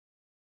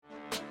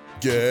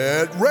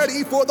Get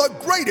ready for the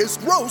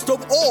greatest roast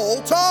of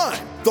all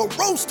time, the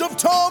Roast of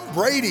Tom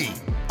Brady,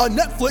 a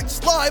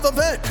Netflix live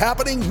event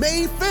happening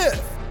May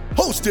 5th.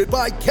 Hosted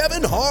by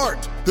Kevin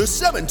Hart, the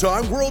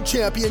 7-time world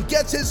champion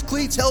gets his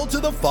cleats held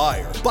to the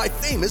fire by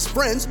famous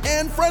friends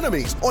and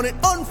frenemies on an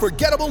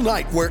unforgettable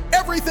night where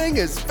everything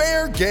is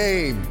fair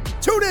game.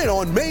 Tune in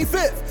on May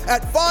 5th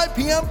at 5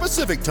 p.m.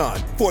 Pacific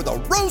time for the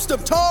Roast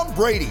of Tom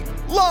Brady,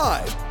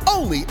 live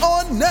only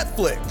on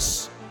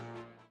Netflix.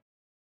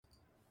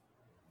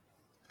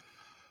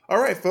 All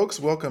right, folks,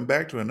 welcome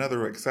back to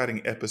another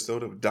exciting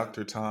episode of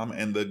Dr. Tom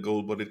and the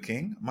Gold-Blooded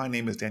King. My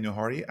name is Daniel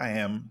Hardy. I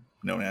am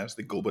known as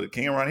the Gold-Blooded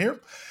King around here.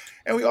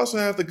 And we also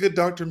have the good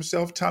doctor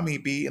himself, Tommy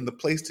B, in the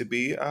place to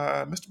be.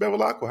 Mr.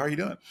 Bevilacqua, how are you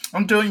doing?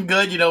 I'm doing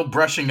good,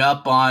 brushing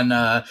up on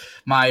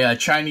my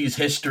Chinese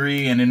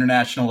history and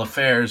international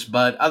affairs.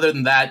 But other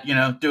than that,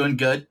 doing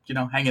good,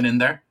 hanging in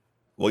there.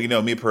 Well,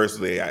 me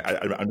personally,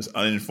 I'm just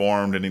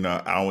uninformed and,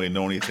 I don't really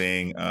know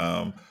anything.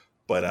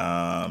 But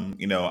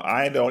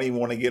I don't even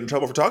want to get in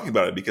trouble for talking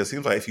about it because it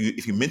seems like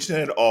if you mention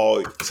it at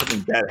all,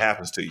 something bad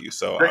happens to you.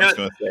 So I'm just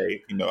going to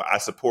say, I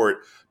support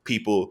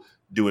people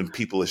doing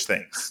peopleish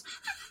things.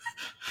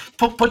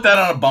 Put that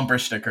on a bumper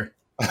sticker.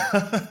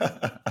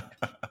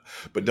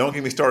 But don't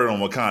get me started on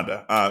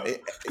Wakanda.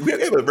 We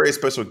have a very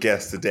special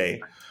guest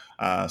today,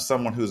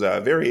 someone who's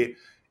very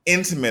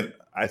intimate,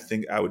 I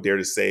think I would dare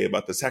to say,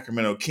 about the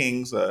Sacramento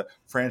Kings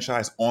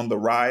franchise on the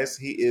rise.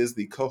 He is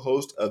the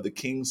co-host of the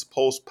Kings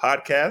Pulse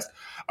podcast.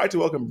 I'd like to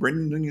welcome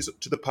Brendan Nunez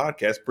to the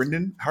podcast.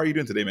 Brendan, how are you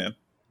doing today, man?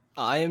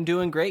 I am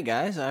doing great,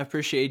 guys. I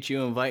appreciate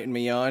you inviting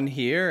me on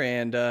here.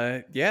 And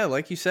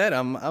like you said,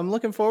 I'm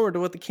looking forward to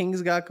what the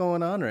Kings got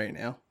going on right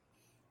now.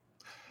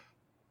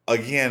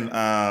 Again,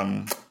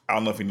 I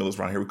don't know if you know this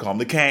around here. We call them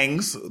the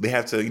Kangs. They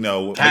have to, make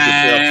the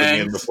playoffs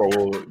again before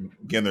we'll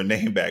get their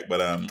name back.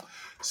 But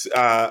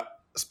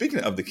speaking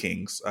of the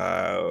Kings,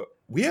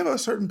 we have a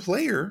certain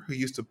player who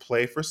used to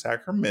play for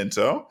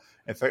Sacramento.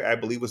 In fact, I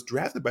believe was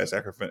drafted by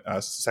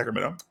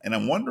Sacramento. And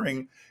I'm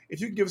wondering if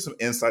you can give us some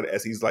insight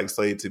as he's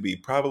slated to be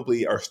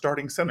probably our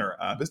starting center.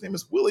 His name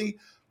is Willie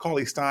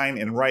Cauley-Stein,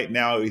 and right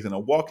now he's in a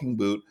walking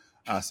boot,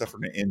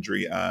 suffering an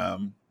injury,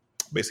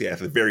 basically at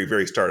the very,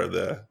 very start of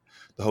the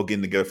whole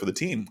getting together for the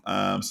team.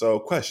 So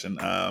question,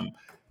 how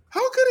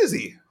good is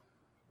he?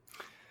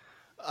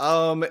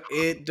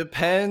 It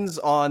depends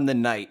on the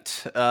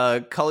night.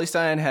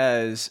 Cauley-Stein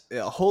has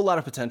a whole lot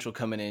of potential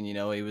coming in.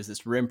 He was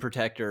this rim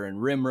protector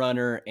and rim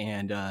runner.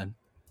 And,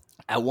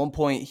 at one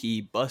point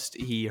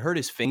he hurt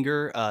his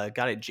finger,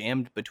 got it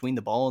jammed between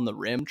the ball and the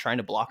rim trying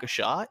to block a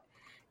shot.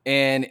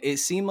 And it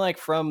seemed like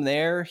from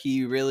there,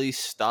 he really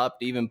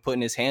stopped even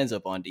putting his hands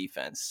up on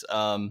defense.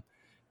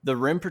 The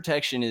rim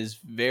protection is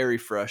very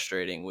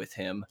frustrating with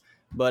him,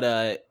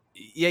 but,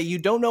 you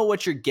don't know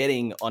what you're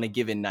getting on a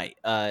given night.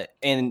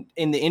 And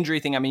in the injury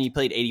thing, he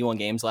played 81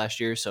 games last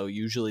year, so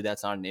usually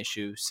that's not an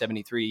issue.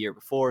 73 a year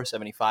before,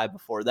 75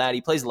 before that.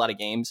 He plays a lot of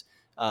games.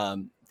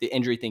 The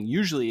injury thing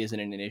usually isn't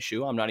an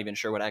issue. I'm not even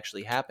sure what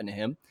actually happened to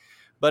him.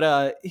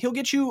 But he'll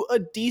get you a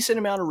decent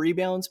amount of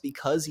rebounds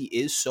because he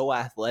is so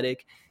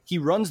athletic. He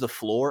runs the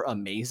floor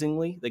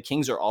amazingly. The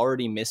Kings are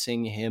already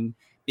missing him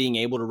being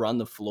able to run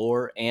the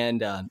floor,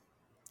 and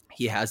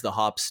he has the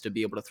hops to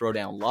be able to throw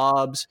down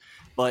lobs,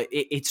 but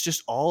it's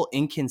just all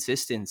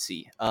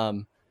inconsistency.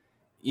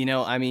 You're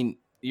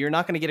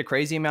not going to get a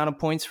crazy amount of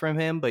points from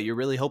him, but you're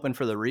really hoping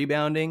for the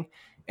rebounding.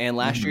 And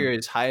last year,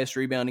 his highest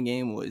rebounding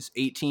game was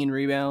 18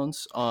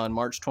 rebounds on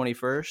March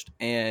 21st,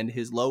 and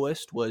his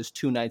lowest was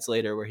 2 nights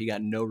later where he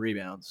got no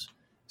rebounds.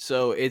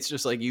 So it's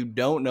just you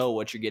don't know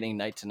what you're getting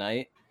night to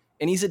night.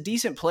 And he's a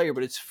decent player,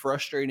 but it's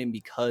frustrating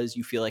because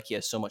you feel like he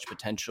has so much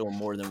potential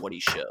more than what he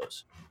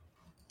shows.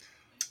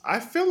 I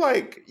feel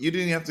like you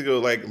didn't have to go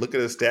look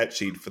at a stat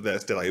sheet for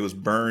that stat. It was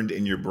burned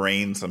in your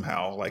brain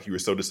somehow. You were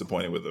so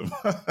disappointed with him.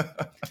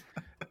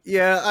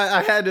 Yeah,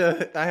 I had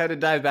to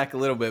dive back a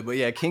little bit, but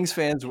yeah, Kings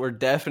fans were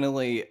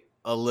definitely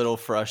a little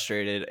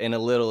frustrated, and a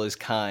little is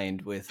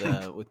kind with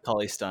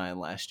Cauley-Stein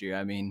last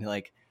year.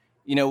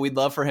 We'd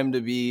love for him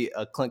to be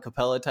a Clint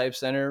Capella type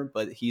center,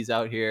 but he's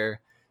out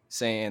here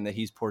saying that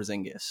he's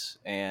Porzingis,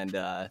 and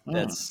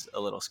that's a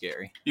little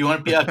scary. You want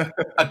to be a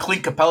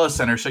Clint Capella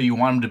center, so you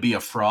want him to be a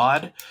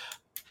fraud?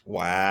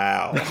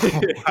 Wow.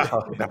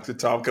 Dr.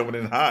 Tom coming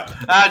in hot.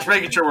 Just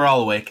making sure we're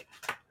all awake.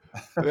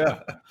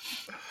 Yeah.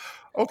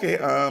 Okay.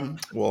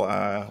 We'll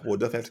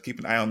definitely have to keep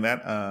an eye on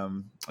that.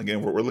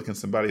 Again, we're looking at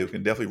somebody who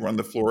can definitely run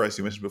the floor, as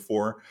you mentioned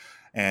before.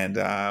 And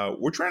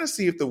we're trying to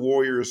see if the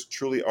Warriors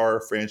truly are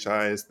a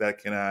franchise that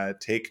can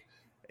take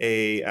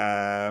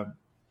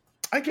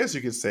I guess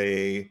you could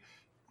say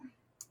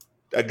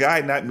a guy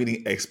not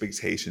meeting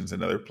expectations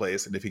in other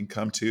place. And if he can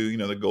come to,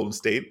 the Golden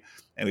State,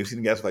 and we've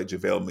seen guys like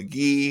JaVale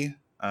McGee,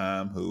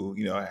 who,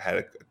 had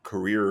a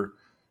career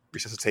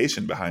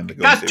resuscitation behind the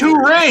Golden State. Got 2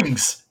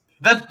 rings.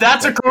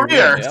 That's a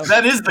career. Yeah.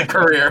 That is the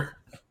career.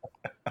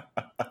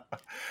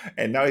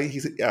 And now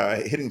he's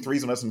hitting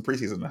threes on us in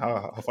preseason.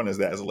 How fun is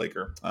that as a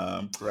Laker?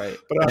 Right.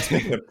 But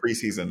speaking of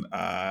preseason,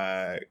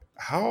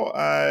 how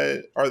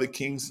are the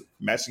Kings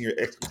matching your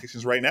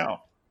expectations right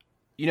now?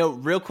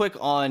 Real quick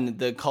on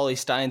the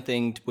Cauley-Stein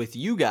thing with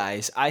you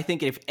guys, I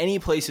think if any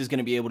place is going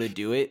to be able to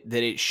do it,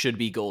 that it should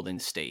be Golden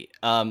State.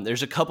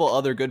 There's a couple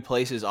other good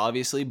places,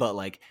 obviously, but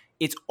like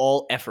it's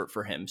all effort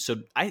for him. So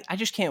I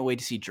just can't wait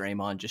to see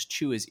Draymond just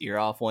chew his ear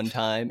off one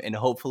time, and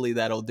hopefully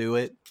that'll do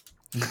it.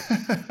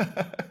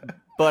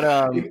 But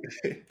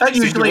that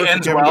usually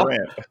ends well.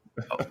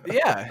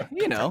 Yeah,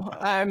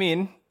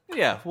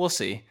 we'll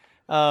see.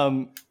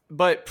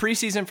 But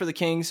preseason for the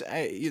Kings,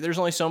 there's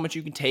only so much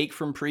you can take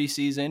from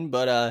preseason,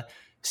 but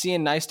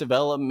seeing nice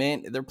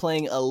development. They're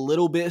playing a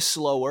little bit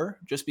slower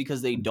just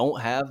because they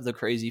don't have the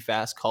crazy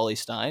fast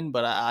Cauley-Stein,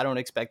 but I don't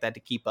expect that to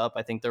keep up.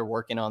 I think they're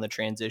working on the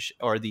transition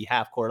or the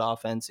half-court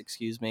offense,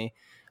 excuse me.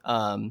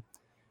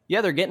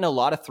 They're getting a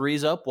lot of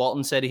threes up.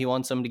 Walton said he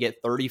wants them to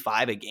get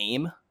 35 a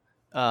game,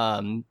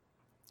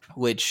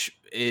 which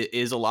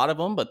is a lot of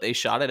them, but they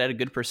shot it at a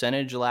good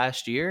percentage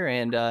last year,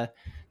 and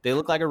they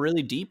look like a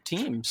really deep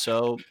team,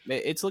 so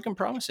it's looking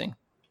promising.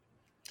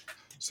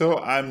 So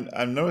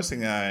I'm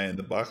noticing in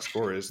the box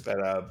score is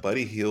that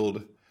Buddy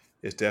Hield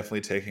is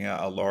definitely taking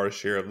a large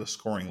share of the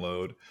scoring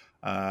load.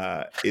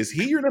 Is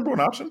he your number one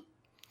option?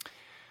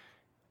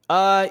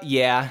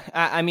 Yeah.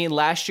 I mean,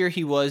 last year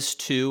he was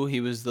 2.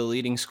 He was the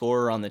leading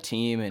scorer on the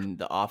team, and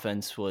the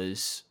offense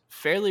was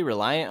fairly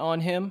reliant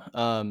on him.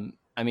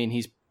 I mean,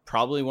 he's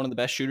probably one of the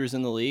best shooters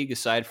in the league,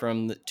 aside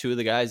from the 2 of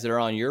the guys that are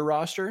on your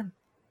roster.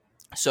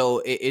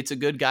 So it's a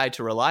good guy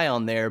to rely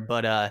on there,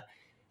 but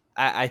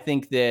I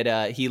think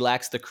that he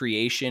lacks the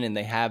creation, and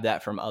they have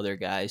that from other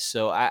guys.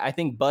 So I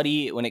think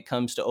Buddy, when it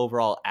comes to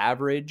overall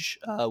average,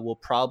 will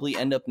probably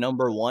end up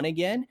number 1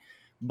 again.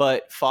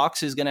 But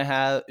Fox is going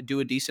to do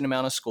a decent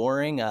amount of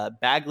scoring.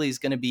 Bagley is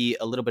going to be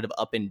a little bit of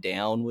up and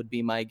down, would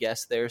be my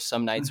guess there.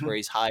 Some nights where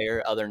he's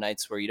higher, other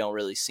nights where you don't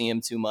really see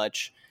him too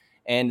much.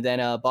 And then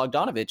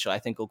Bogdanovich, I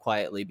think, will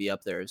quietly be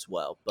up there as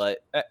well. But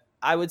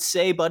I would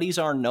say Buddy's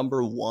our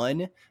number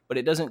 1, but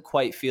it doesn't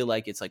quite feel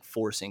like it's like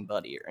forcing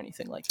Buddy or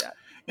anything like that.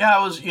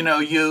 Yeah, it was,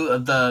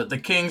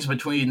 the Kings,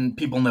 between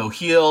people know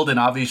Hield, and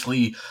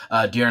obviously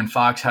De'Aaron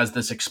Fox has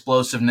this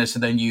explosiveness,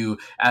 and then you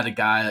add a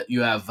guy,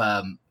 you have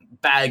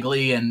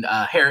Bagley and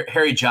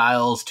Harry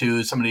Giles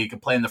too, somebody who can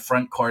play in the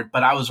front court.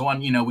 But I was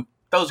one,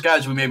 those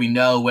guys we maybe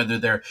know whether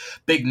they're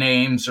big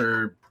names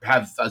or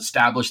have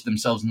established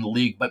themselves in the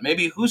league, but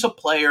maybe who's a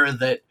player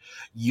that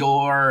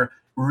you're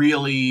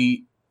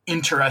really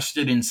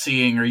interested in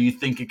seeing, or you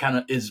think it kind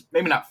of is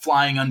maybe not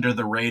flying under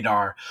the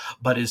radar,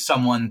 but is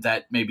someone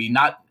that maybe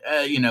not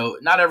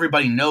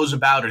everybody knows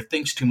about or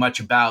thinks too much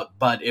about,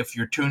 but if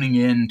you're tuning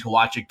in to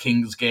watch a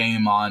Kings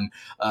game on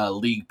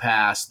League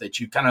Pass, that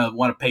you kind of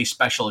want to pay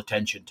special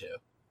attention to?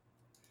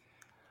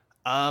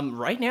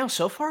 Right now,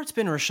 so far, it's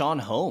been Richaun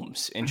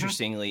Holmes.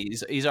 Interestingly,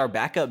 he's our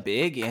backup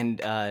big, and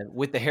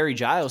with the Harry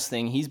Giles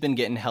thing, he's been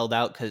getting held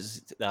out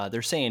because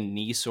they're saying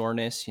knee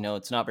soreness.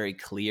 It's not very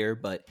clear,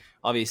 but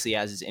obviously,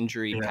 as his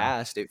injury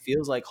passed, it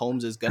feels like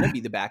Holmes is going to be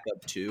the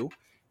backup too.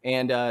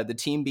 And the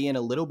team being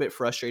a little bit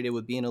frustrated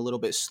with being a little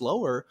bit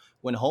slower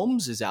when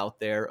Holmes is out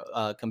there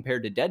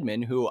compared to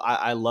Dedmon, who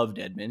I love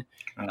Dedmon.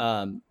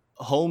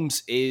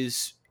 Holmes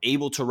is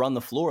able to run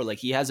the floor. Like,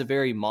 he has a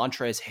very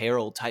Montrezl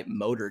Harrell type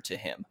motor to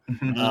him.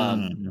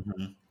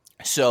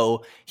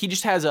 So he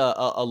just has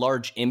a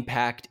large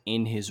impact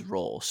in his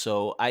role.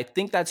 So I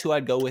think that's who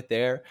I'd go with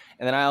there.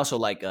 And then I also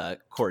like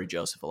Corey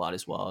Joseph a lot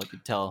as well. I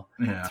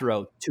could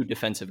throw 2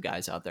 defensive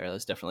guys out there.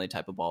 That's definitely a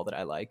type of ball that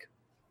I like.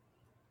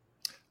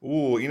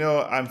 Ooh,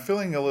 I'm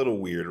feeling a little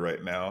weird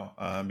right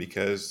now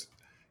because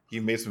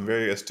you made some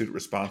very astute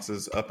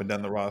responses up and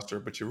down the roster,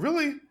 but you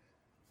really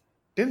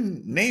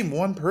didn't name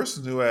one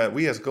person who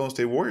we as Golden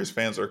State Warriors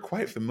fans are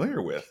quite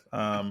familiar with.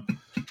 A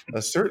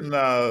certain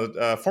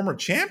former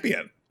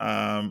champion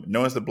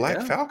known as the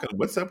Black Falcon.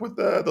 What's up with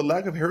the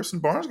lack of Harrison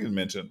Barnes getting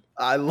mentioned?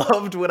 I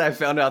loved when I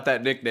found out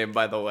that nickname,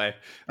 by the way.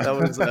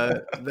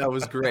 That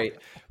was great.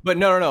 But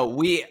no.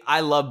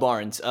 I love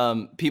Barnes.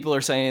 People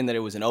are saying that it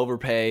was an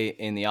overpay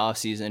in the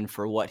offseason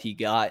for what he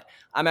got.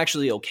 I'm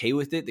actually okay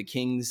with it. The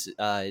Kings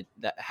that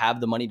have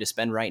the money to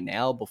spend right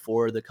now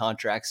before the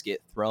contracts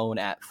get thrown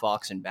at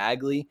Fox and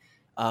Bagley.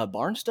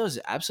 Barnes does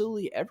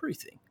absolutely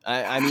everything.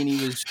 I mean,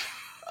 he was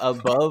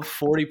above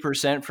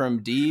 40%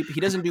 from deep. He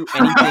doesn't do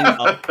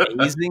anything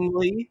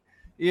amazingly,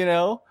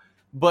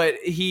 but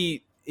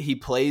he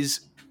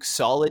plays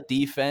solid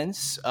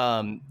defense.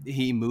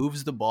 He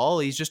moves the ball.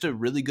 He's just a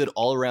really good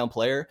all-around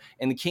player.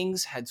 And the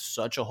Kings had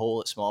such a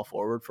hole at small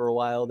forward for a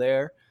while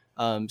there.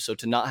 So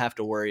to not have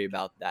to worry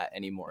about that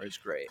anymore is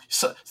great.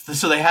 So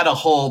they had a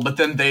hole, but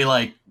then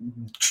they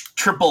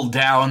tripled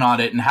down on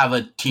it and have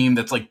a team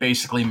that's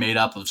basically made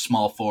up of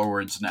small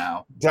forwards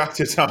now.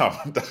 Dr.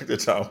 Tom,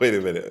 wait a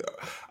minute.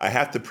 I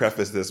have to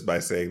preface this by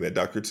saying that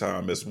Dr.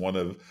 Tom is one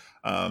of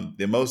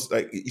the most,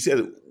 you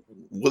said,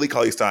 Willie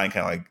Cauley-Stein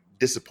kind of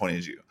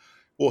disappointed you.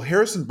 Well,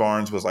 Harrison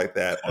Barnes was like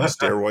that on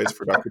steroids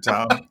for Dr.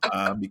 Tom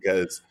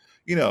because,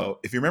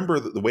 if you remember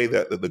the way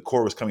that the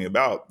core was coming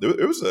about,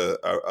 there was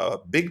a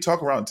big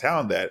talk around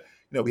town that,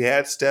 we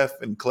had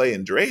Steph and Clay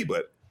and Dre,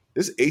 but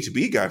this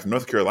HB guy from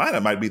North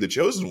Carolina might be the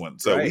chosen one.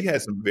 So Right. we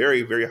had some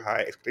very, very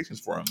high expectations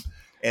for him.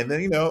 And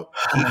then, he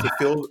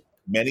fulfilled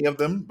many of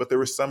them, but there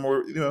were some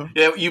where,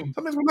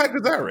 sometimes we're not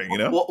desiring,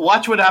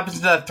 Watch what happens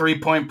to that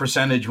 3-point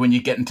percentage when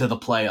you get into the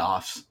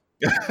playoffs.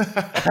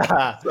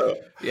 So,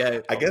 yeah,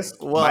 I guess.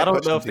 Well, I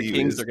don't know if the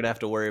Kings are going to have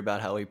to worry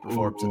about how he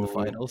performs in the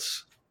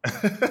finals.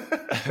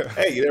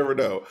 Hey, you never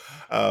know.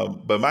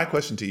 But my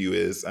question to you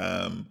is,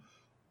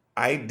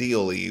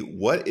 ideally,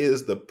 what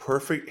is the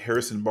perfect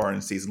Harrison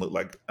Barnes season look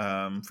like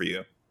for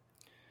you?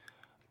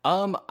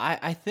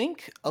 I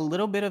think a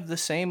little bit of the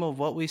same of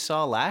what we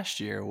saw last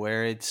year,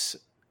 where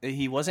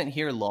he wasn't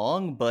here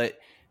long, but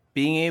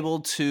being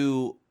able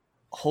to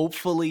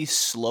hopefully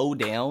slow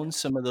down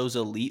some of those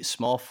elite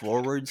small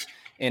forwards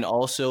and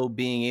also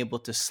being able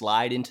to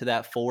slide into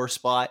that 4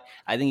 spot.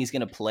 I think he's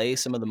going to play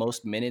some of the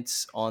most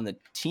minutes on the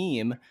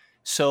team.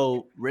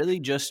 So really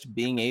just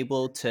being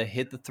able to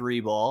hit the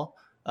 3 ball,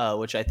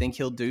 which I think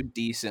he'll do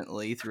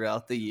decently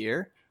throughout the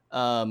year,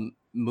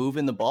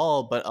 moving the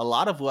ball. But a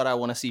lot of what I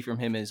want to see from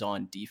him is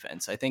on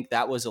defense. I think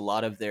that was a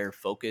lot of their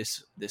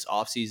focus this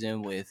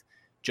offseason with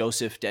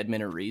Joseph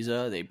Dedmon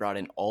Ariza. They brought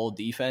in all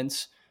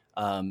defense.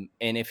 And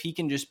if he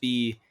can just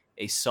be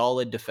a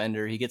solid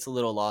defender, he gets a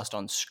little lost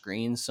on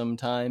screens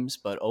sometimes,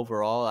 but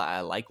overall I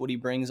like what he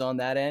brings on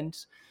that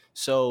end.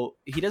 So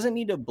he doesn't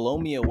need to blow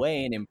me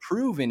away and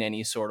improve in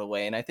any sort of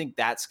way. And I think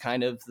that's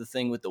kind of the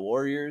thing with the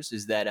Warriors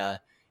is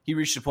that he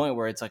reached a point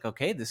where it's like,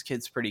 okay, this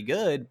kid's pretty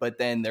good, but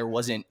then there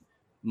wasn't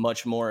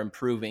much more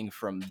improving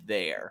from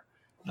there.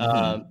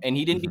 And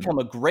he didn't become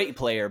a great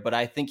player, but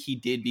I think he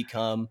did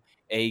become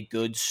a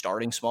good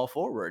starting small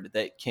forward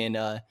that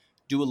can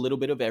do a little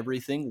bit of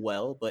everything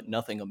well, but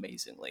nothing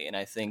amazingly. And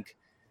I think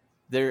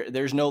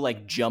there's no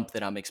like jump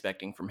that I'm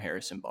expecting from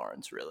Harrison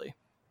Barnes, really.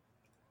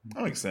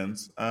 That makes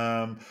sense.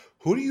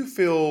 Who do you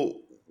feel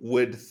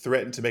would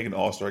threaten to make an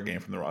all-star game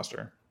from the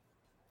roster?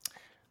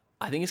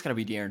 I think it's going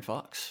to be De'Aaron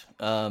Fox.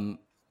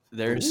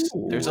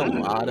 There's a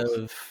lot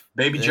of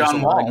Baby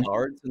John Wall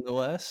guards in the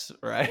West,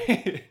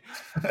 right?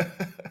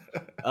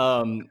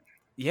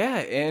 Yeah,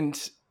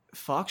 and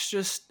Fox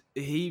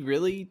he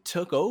really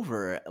took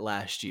over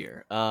last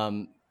year.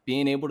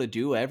 Being able to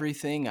do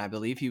everything. I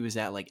believe he was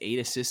at like 8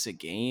 assists a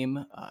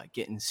game,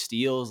 getting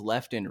steals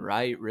left and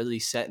right, really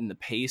setting the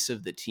pace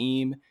of the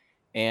team.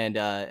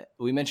 And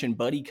we mentioned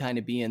Buddy kind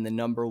of being the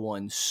number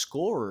 1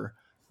 scorer,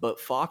 but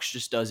Fox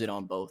just does it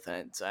on both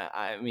ends.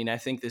 I mean, I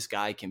think this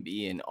guy can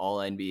be an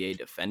all-NBA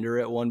defender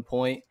at one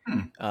point.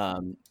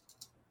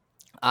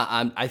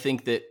 I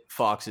think that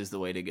Fox is the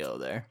way to go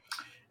there.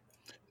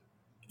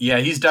 Yeah,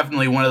 he's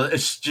definitely one of the.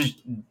 It's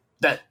just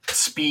that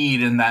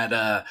speed and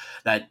that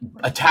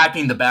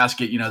attacking the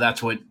basket.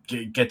 That's what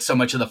gets so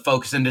much of the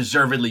focus, and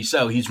deservedly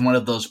so. He's one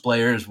of those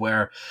players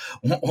where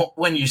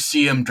when you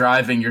see him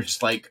driving, you're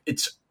just like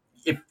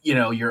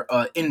you're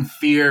in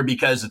fear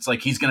because it's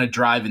like he's going to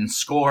drive and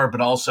score,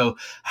 but also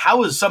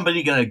how is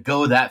somebody going to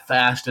go that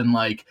fast and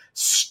like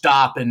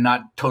stop and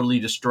not totally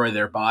destroy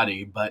their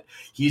body? But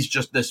he's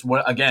just this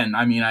again.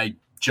 I mean, I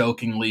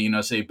jokingly,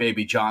 say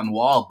Baby John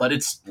Wall, but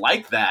it's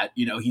like that.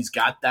 He's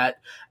got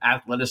that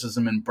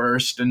athleticism and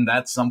burst, and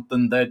that's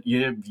something that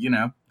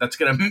that's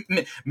going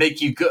to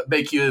make you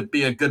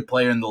be a good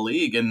player in the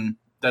league. And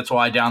that's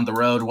why down the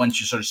road, once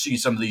you sort of see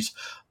some of these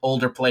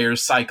older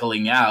players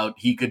cycling out,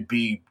 he could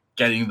be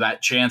getting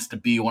that chance to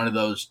be one of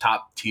those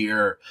top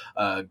tier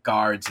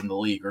guards in the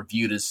league, or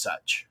viewed as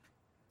such.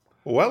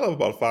 What I love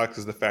about Fox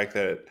is the fact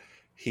that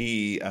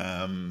he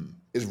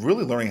is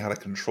really learning how to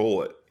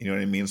control it. You know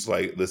what I mean? It's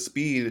like the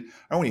speed.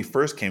 I know when he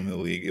first came to the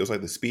league, it was like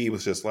the speed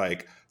was just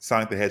like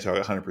Sonic the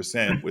Hedgehog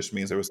 100%, which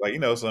means there was like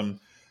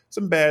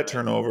some bad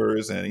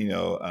turnovers and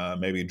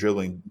maybe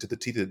dribbling to the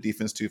teeth of the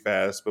defense too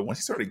fast. But once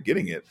he started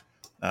getting it,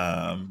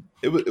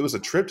 it was a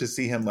trip to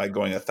see him like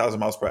going 1,000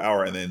 miles per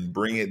hour and then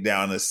bring it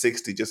down to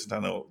 60 just in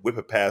time to whip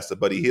it past to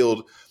Buddy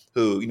Hield,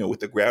 who with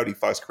the gravity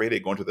Fox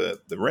created going to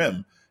the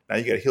rim. Now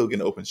you got Hield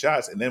getting open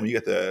shots, and then when you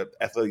got the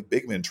athletic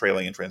big men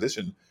trailing in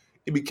transition,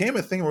 it became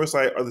a thing where it's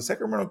like, are the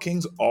Sacramento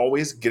Kings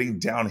always getting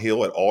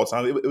downhill at all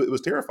times? It was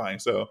terrifying.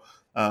 So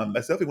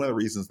that's definitely one of the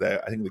reasons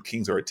that I think the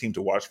Kings are a team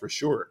to watch for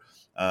sure.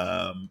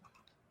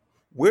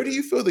 Where do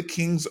you feel the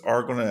Kings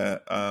are going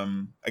to,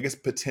 I guess,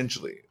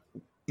 potentially,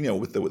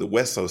 with the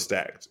West so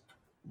stacked,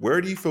 where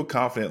do you feel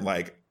confident?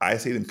 Like, I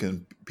see them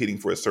competing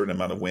for a certain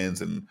amount of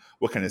wins, and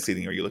what kind of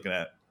seeding are you looking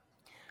at?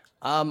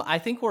 I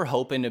think we're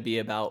hoping to be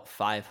about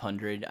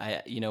 500.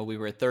 We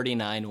were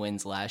 39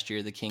 wins last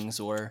year. The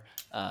Kings were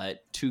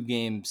 2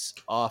 games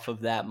off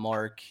of that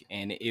mark,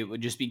 and it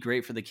would just be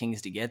great for the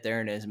Kings to get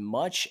there. And as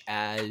much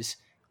as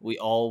we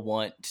all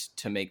want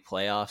to make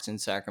playoffs in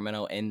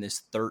Sacramento in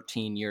this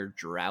 13-year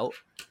drought,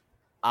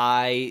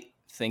 I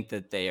think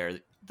that they are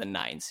the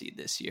 9 seed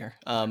this year.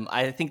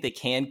 I think they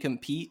can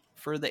compete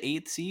for the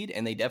 8th seed,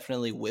 and they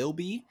definitely will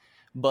be.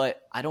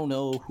 But I don't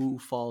know who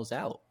falls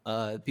out.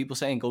 People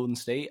saying Golden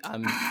State.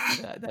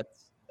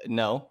 That's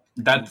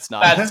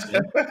not.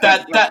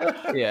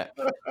 Yeah.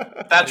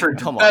 That's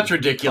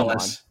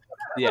ridiculous.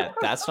 Yeah,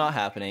 that's not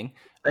happening.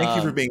 Thank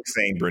you for being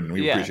sane, Brendan.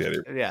 We appreciate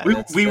it. Yeah,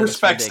 we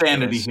respect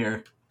sanity ridiculous.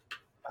 here.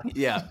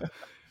 Yeah.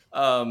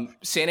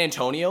 San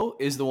Antonio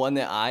is the one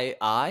that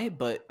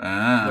but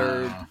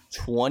they're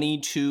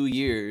 22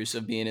 years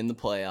of being in the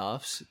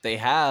playoffs. They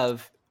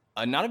have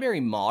not a very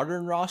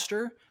modern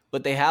roster,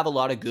 but they have a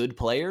lot of good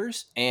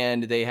players,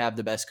 and they have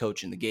the best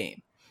coach in the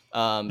game.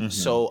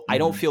 So I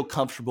don't feel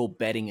comfortable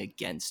betting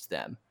against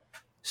them.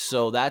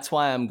 So that's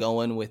why I'm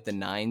going with the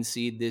 9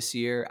 seed this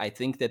year. I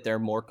think that they're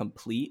more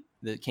complete,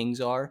 the Kings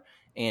are,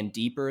 and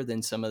deeper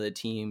than some of the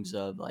teams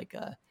of like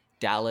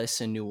Dallas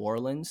and New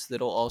Orleans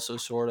that'll also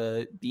sort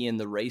of be in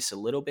the race a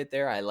little bit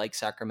there. I like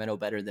Sacramento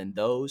better than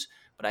those,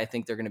 but I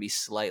think they're going to be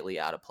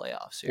slightly out of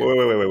playoffs here.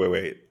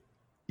 Wait.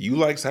 You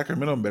like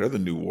Sacramento better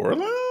than New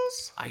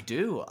Orleans? I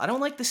do. I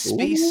don't like the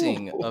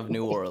spacing of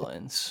New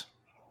Orleans.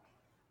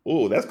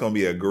 Oh, that's going to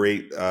be a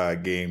great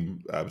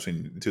game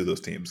between the two of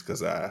those teams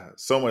because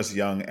so much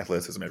young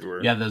athleticism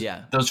everywhere.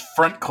 Yeah, those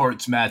front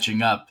courts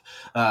matching up.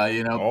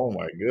 Oh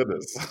my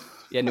goodness.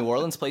 Yeah, New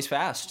Orleans plays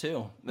fast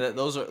too.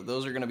 Those are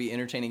going to be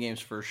entertaining games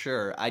for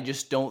sure. I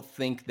just don't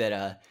think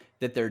that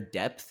that their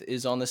depth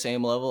is on the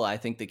same level. I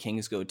think the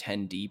Kings go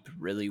 10 deep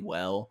really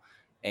well,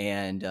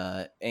 and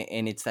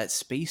it's that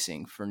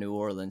spacing for New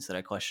Orleans that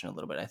I question a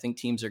little bit. I think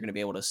teams are going to be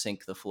able to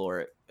sink the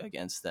floor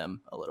against them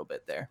a little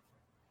bit there.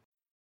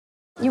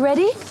 You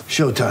ready?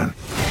 Showtime.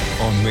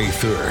 On May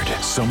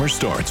 3rd, summer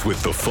starts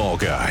with The Fall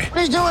Guy.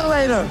 Let's do it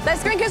later.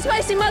 Let's drink a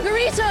spicy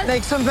margarita.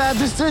 Make some bad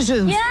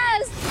decisions.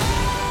 Yes.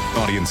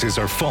 Audiences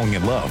are falling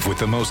in love with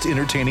the most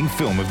entertaining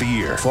film of the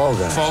year. Fall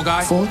Guy. Fall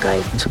Guy? Fall guy.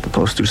 That's what the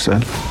poster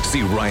said.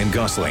 See Ryan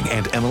Gosling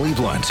and Emily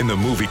Blunt in the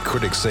movie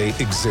critics say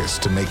exists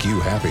to make you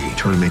happy.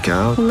 Trying to make it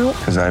out? Nope.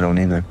 Because I don't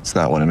either. It's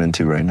not what I'm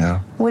into right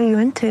now. What are you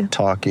into?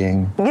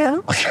 Talking. Yeah.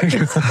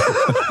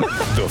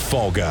 The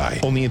Fall Guy.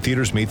 Only in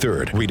theaters May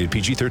 3rd. Rated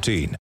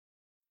PG-13.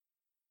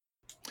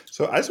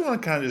 So I just want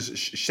to kind of just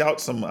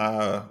shout some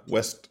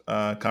West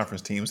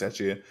Conference teams at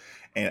you,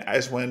 and I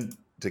just wanted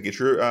to get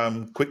your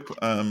quick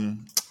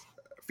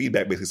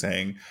feedback, basically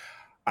saying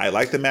I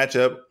like the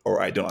matchup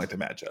or I don't like the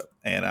matchup.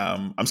 And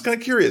I'm just kind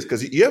of curious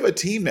because you have a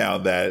team now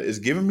that is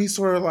giving me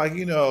sort of like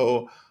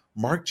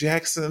Mark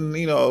Jackson,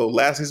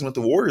 last season with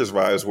the Warriors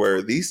vibes,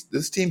 where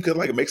this team could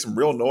like make some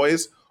real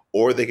noise,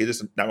 or they could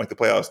just not make the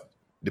playoffs.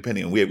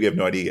 Depending on we have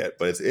no idea yet,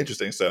 but it's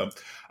interesting. So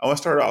I want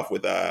to start off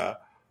with the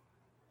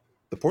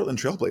Portland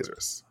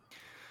Trailblazers.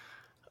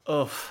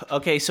 Oh,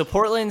 okay. So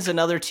Portland's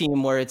another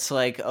team where it's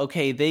like,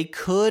 okay, they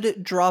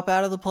could drop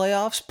out of the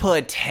playoffs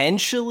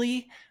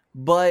potentially,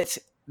 but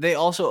they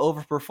also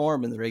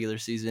overperform in the regular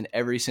season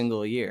every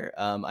single year.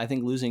 I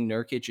think losing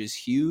Nurkic is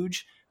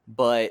huge,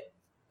 but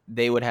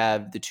they would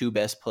have the two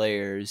best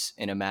players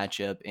in a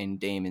matchup in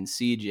Dame and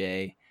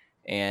CJ.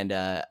 And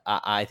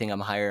I think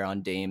I'm higher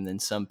on Dame than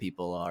some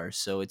people are.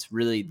 So it's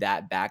really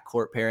that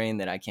backcourt pairing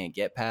that I can't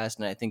get past.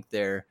 And I think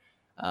their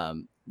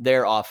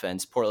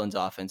offense, Portland's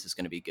offense, is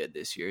going to be good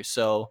this year.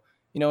 So,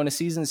 in a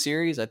season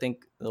series, I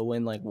think they'll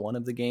win like one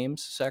of the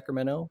games,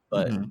 Sacramento.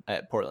 But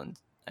at Portland,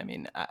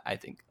 I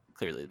think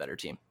clearly the better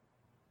team.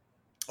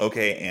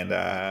 Okay, and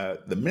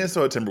the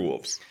Minnesota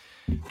Timberwolves.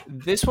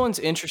 This one's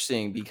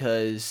interesting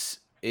because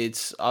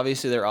it's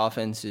obviously their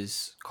offense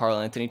is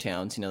Karl-Anthony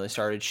Towns. They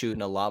started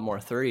shooting a lot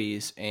more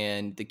threes,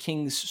 and the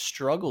Kings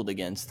struggled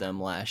against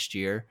them last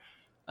year,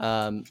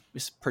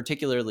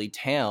 particularly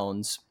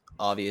Towns,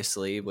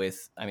 obviously,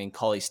 with,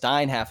 Cauley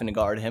Stein having to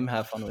guard him.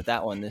 Have fun with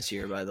that one this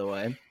year, by the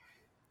way.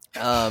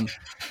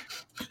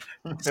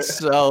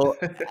 So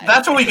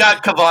that's what we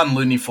got Kevon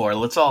Looney for.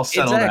 Let's all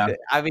settle down.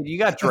 You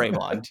got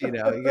Draymond, you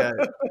got,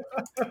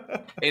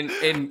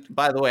 and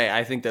by the way,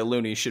 I think that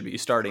Looney should be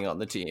starting on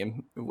the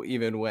team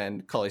even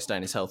when Cauley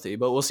Stein is healthy,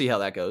 but we'll see how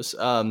that goes.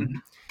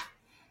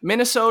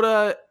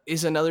 Minnesota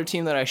is another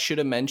team that I should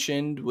have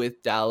mentioned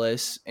with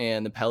Dallas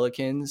and the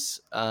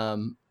Pelicans.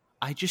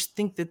 I just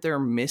think that they're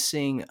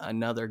missing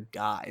another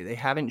guy. They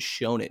haven't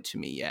shown it to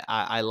me yet.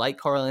 I like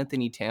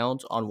Karl-Anthony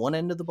Towns on one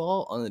end of the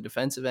ball. On the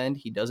defensive end,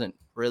 he doesn't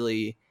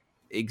really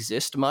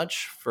exist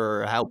much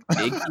for how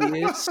big he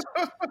is.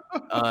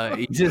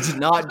 He does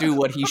not do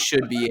what he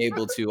should be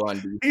able to on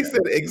defense. He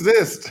said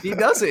exist. He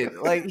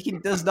doesn't. He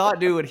does not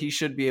do what he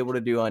should be able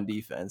to do on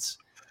defense.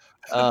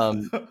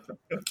 And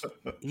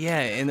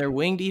their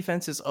wing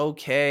defense is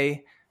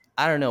okay.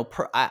 I don't know.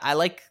 I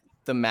like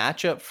the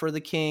matchup for the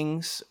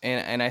Kings,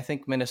 and I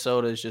think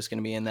Minnesota is just going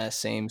to be in that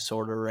same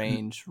sort of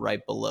range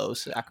right below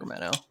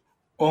Sacramento.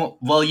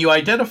 Well, you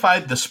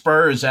identified the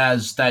Spurs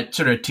as that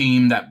sort of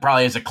team that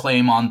probably has a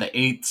claim on the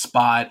 8th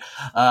spot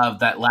of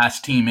that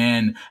last team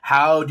in.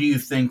 How do you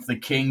think the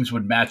Kings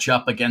would match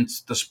up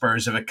against the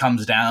Spurs if it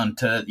comes down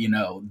to,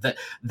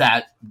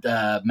 that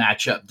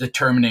matchup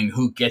determining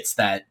who gets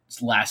that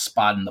last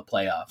spot in the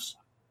playoffs?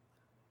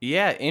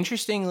 Yeah,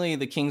 interestingly,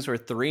 the Kings were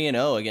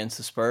 3-0 against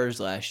the Spurs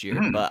last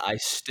year, but I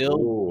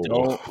still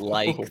don't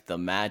like the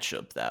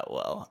matchup that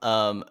well,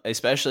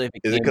 especially if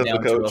it came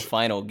down to a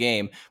final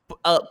game.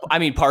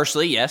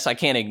 Partially, yes, I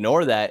can't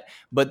ignore that,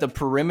 but the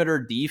perimeter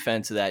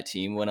defense of that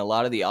team, when a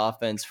lot of the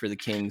offense for the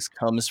Kings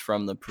comes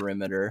from the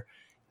perimeter,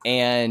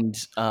 And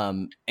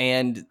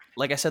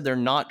like I said, they're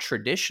not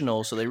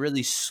traditional, so they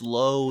really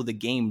slow the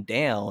game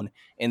down.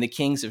 And the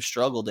Kings have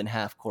struggled in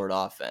half court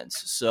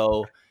offense,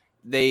 so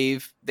they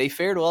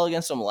fared well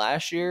against them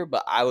last year.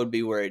 But I would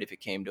be worried if it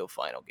came to a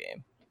final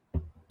game.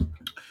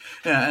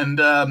 Yeah, and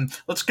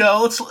let's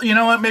go. You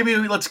know what? Maybe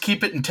let's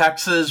keep it in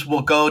Texas.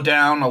 We'll go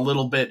down a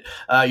little bit,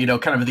 kind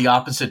of the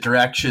opposite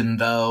direction,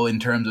 though, in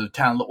terms of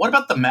talent. What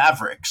about the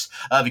Mavericks?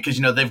 Because,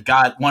 they've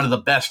got one of the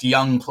best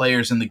young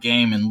players in the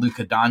game in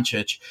Luka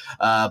Doncic.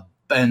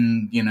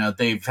 And,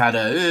 they've had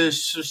a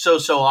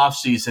so-so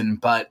offseason,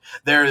 but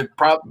they're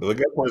probably... Look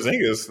at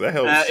Porzingis. That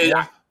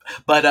helps.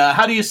 But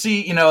how do you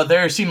see,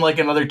 they seem like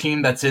another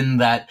team that's in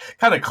that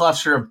kind of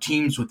cluster of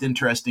teams with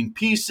interesting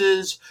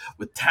pieces,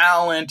 with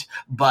talent,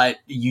 but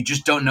you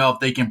just don't know if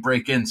they can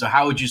break in. So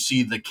how would you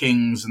see the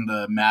Kings and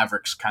the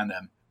Mavericks kind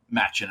of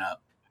matching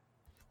up?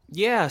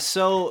 Yeah,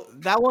 so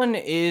that one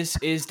is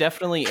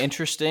definitely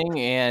interesting,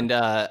 and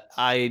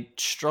I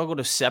struggle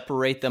to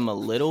separate them a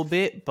little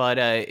bit, but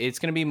it's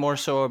going to be more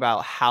so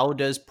about how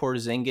does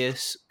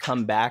Porzingis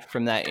come back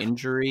from that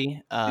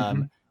injury.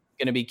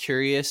 Going to be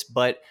curious,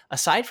 but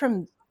aside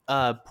from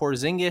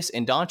Porzingis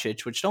and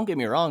Doncic, which don't get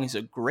me wrong, is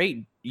a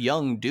great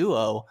young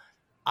duo,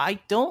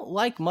 I don't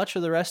like much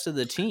of the rest of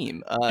the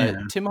team.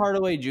 Tim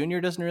Hardaway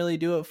Jr. doesn't really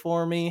do it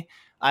for me.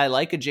 I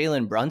like a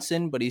Jalen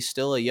Brunson, but he's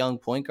still a young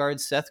point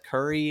guard. Seth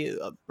Curry,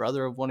 a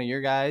brother of one of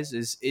your guys,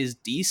 is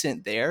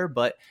decent there,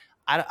 but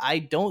I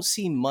don't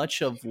see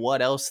much of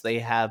what else they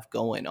have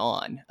going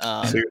on.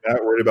 So you're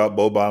not worried about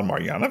Boban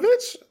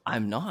Marjanovic?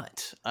 I'm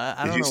not.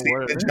 I Did don't you know see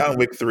what in John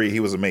Wick 3? He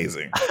was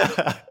amazing.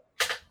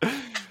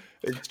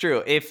 It's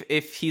true.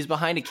 If he's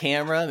behind a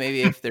camera,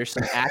 maybe if there's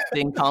some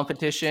acting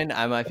competition,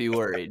 I might be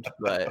worried.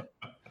 But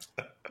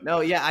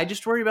no, yeah, I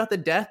just worry about the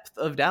depth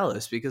of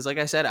Dallas because, like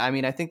I said,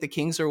 I think the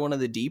Kings are one of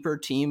the deeper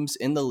teams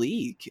in the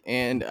league,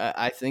 and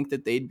I think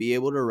that they'd be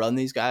able to run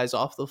these guys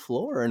off the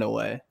floor in a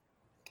way.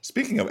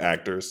 Speaking of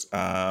actors,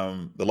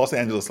 the Los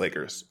Angeles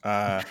Lakers,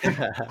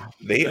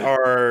 they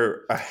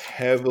are a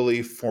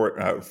heavily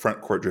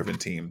front court driven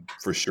team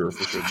for sure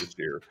this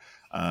year.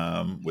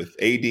 With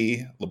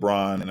AD,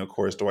 LeBron, and of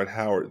course Dwight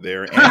Howard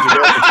there. And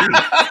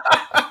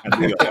I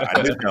knew he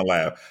was gonna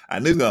laugh.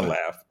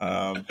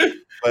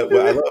 But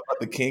what I love about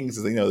the Kings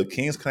is the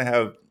Kings kind of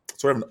have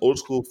sort of an old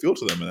school feel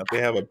to them, and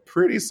they have a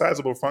pretty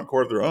sizable front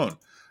court of their own.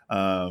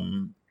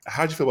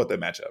 How'd you feel about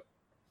that matchup?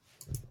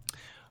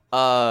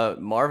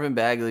 Marvin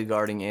Bagley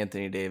guarding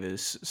Anthony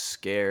Davis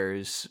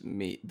scares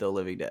the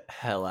living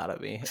hell out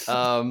of me.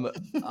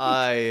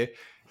 I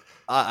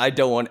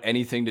don't want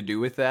anything to do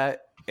with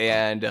that.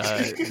 And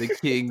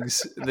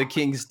the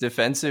Kings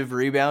defensive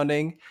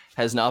rebounding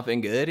has not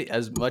been good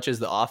as much as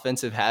the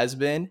offensive has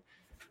been.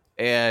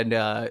 And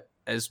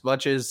as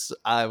much as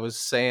I was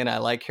saying I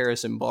like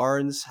Harrison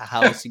Barnes,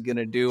 how is he going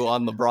to do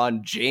on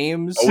LeBron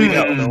James? Oh, we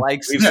know. The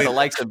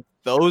likes of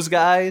those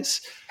guys.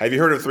 Have you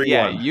heard of 3-1?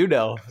 Yeah, you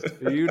know.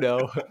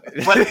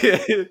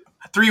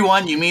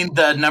 3-1, you mean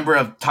the number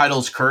of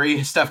titles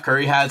Steph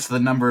Curry has, the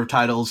number of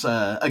titles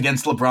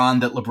against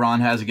LeBron that LeBron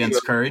has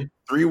against Curry?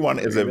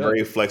 3-1 is a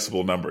very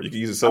flexible number. You can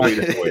use it so many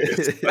different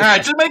ways. All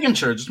right, just making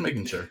sure.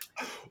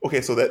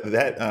 Okay, so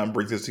that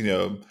brings us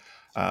to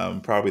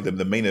probably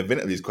the main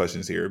event of these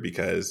questions here,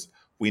 because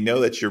we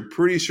know that you're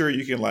pretty sure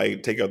you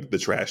can take out the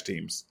trash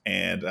teams,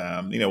 and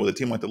with a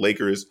team like the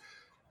Lakers,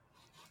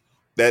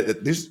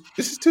 that this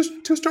is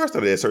two star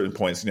studded at certain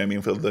points.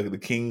 For the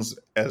Kings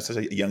at such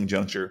a young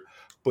juncture.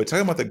 But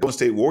talking about the Golden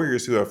State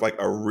Warriors, who have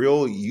a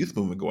real youth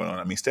movement going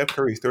on. Steph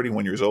Curry is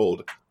 31 years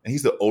old, and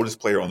he's the oldest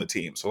player on the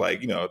team. So,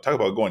 talk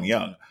about going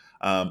young.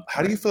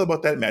 How do you feel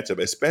about that matchup,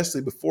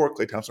 especially before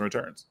Klay Thompson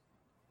returns?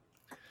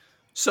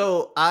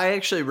 So I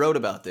actually wrote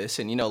about this,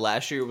 and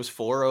last year it was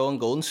 4-0 in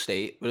Golden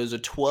State, but it was a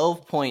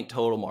 12-point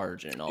total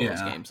margin in all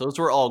those games. Those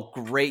were all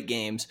great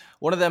games.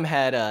 One of them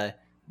had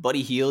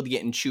Buddy Hield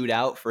getting chewed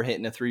out for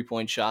hitting a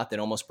 3-point shot that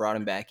almost brought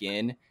him back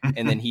in,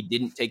 and then he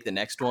didn't take the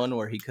next one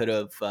where he could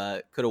have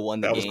won the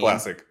game. That was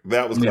classic.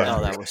 That was classic.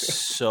 Oh, that was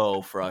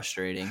so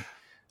frustrating.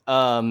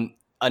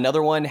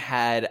 Another one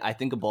had, I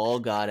think, a ball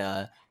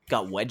got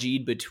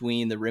wedgied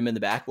between the rim and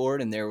the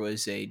backboard, and there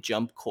was a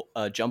jump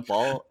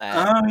ball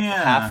at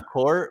half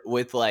court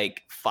with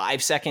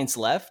 5 seconds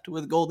left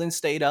with Golden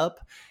State up.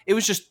 It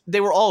was just,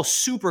 they were all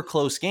super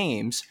close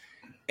games,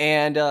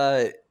 and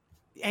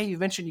hey, you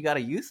mentioned you got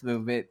a youth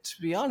movement. To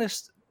be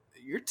honest,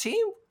 your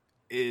team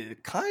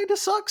kind of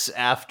sucks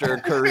after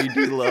Curry,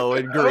 D'Lo,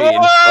 and Green.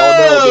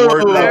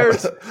 Oh no,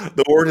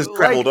 the word has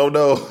traveled. Oh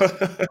no.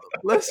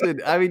 Listen,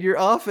 your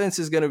offense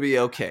is going to be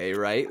okay,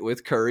 right?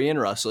 With Curry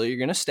and Russell, you're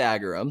going to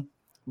stagger them,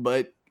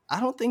 but I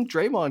don't think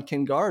Draymond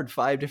can guard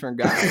 5 different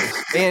guys.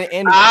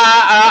 And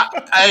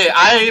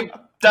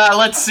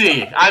let's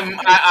see.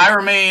 I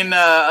remain.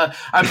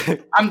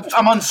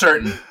 I'm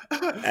uncertain.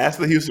 Ask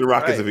the Houston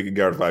Rockets if he can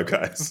guard 5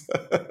 guys.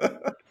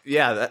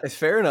 Yeah, that's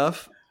fair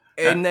enough.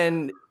 And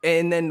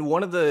then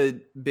one of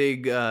the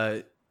big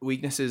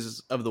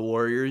weaknesses of the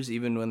Warriors,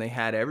 even when they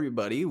had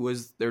everybody,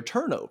 was their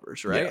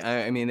turnovers, right?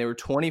 Yeah. I mean, they were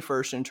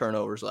 21st in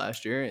turnovers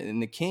last year,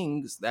 and the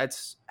Kings,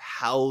 that's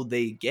how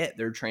they get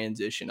their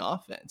transition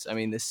offense. I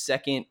mean, the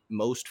second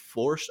most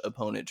forced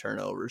opponent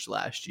turnovers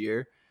last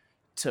year.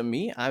 To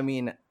me, I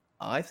mean,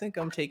 I think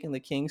I'm taking the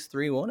Kings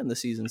 3-1 in the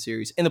season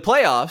series. In the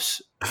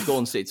playoffs,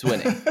 Golden State's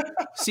winning.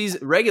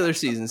 Regular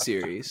season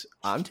series,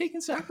 I'm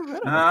taking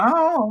Sacramento.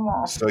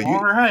 Oh,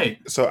 all right.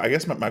 So I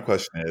guess my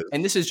question is,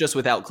 and this is just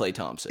without Klay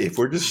Thompson. If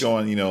we're just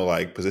going,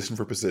 like position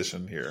for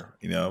position here,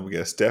 we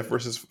got Steph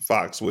versus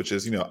Fox, which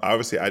is,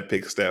 obviously I'd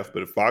pick Steph,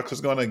 but if Fox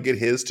is going to get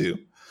his too,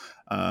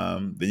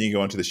 then you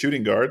go into the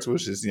shooting guards,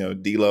 which is,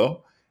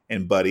 D'Lo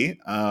and Buddy.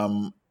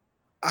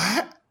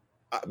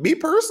 Me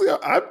personally,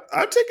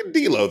 I'm taking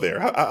D'Lo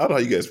there. I don't know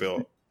how you guys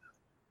feel.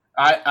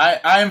 I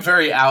am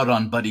very out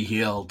on Buddy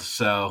Hield,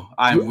 so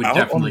I would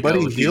definitely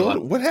go with D'Lo.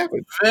 What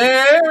happened?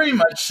 Very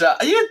much so.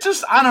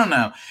 I don't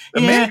know.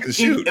 The man can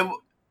shoot.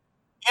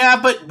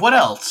 Yeah, but what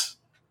else?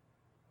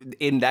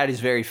 And that is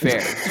very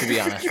fair, to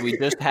be honest. We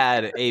just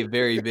had a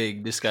very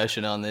big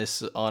discussion on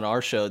this on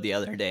our show the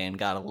other day and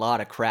got a lot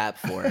of crap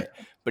for it.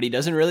 But he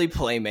doesn't really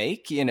play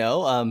make,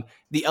 The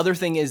other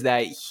thing is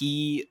that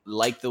he,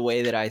 like the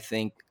way that I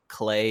think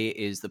Klay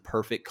is the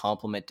perfect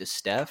complement to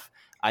Steph,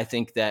 I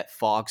think that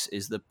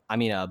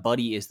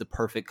Buddy is the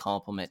perfect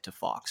complement to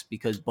Fox,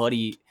 because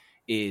Buddy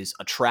is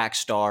a track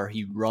star.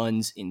 He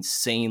runs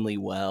insanely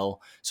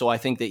well. So I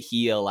think that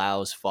he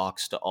allows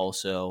Fox to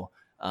also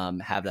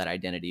have that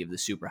identity of the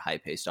super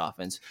high-paced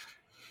offense.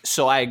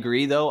 So I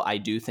agree, though. I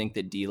do think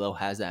that D'Lo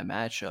has that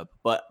matchup.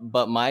 But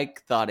my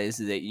thought is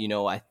that,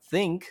 I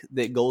think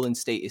that Golden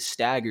State is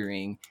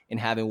staggering in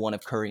having one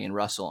of Curry and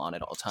Russell on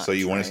at all times. So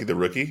you want to see the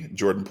rookie,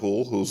 Jordan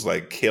Poole, who's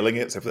killing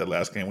it, except for that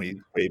last game when he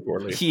played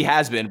poorly? He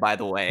has been, by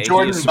the way.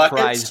 Jordan he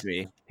surprised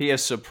me. He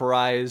has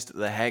surprised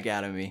the heck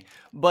out of me.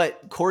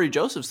 But Corey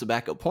Joseph's the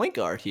backup point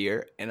guard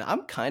here, and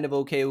I'm kind of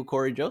okay with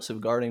Corey Joseph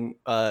guarding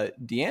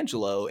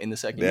D'Angelo in the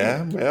second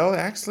game. Yeah, well,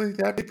 actually,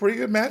 that'd be a pretty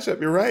good matchup.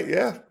 You're right.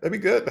 Yeah, that'd be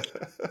good.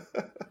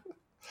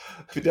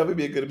 It'd definitely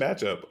be a good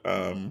matchup.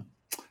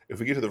 If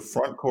we get to the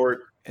front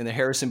court. And the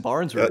Harrison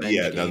Barnes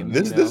revenge game.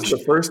 This is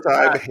the first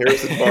time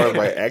Harrison Barnes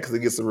might actually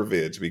get some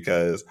revenge,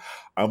 because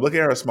I'm looking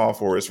at our small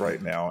forwards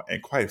right now,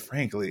 and quite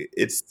frankly,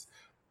 it's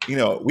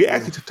we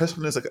actually touched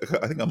on this I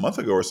think a month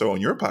ago or so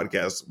on your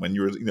podcast when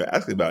you were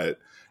asking about it,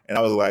 and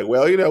I was like,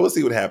 well, we'll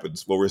see what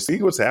happens. Well, we're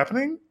seeing what's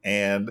happening,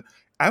 and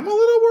I'm a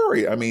little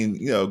worried. I mean,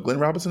 Glenn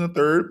Robinson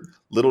III,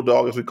 little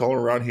dog as we call him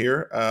around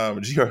here,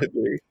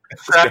 GR3.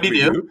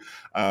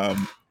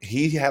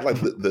 He had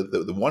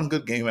the one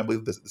good game. I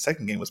believe the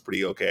second game was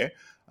pretty okay.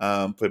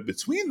 But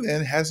between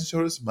then, hasn't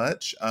showed us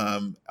much.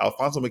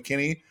 Alfonso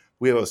McKinney,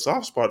 we have a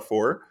soft spot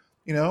for,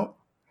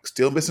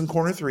 still missing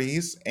corner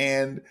threes.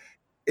 And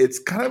it's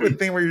kind of a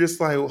thing where you're just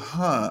like,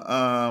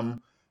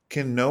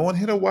 can no one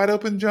hit a wide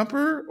open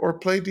jumper or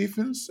play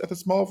defense at the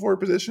small forward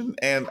position?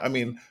 And I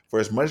mean, for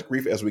as much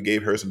grief as we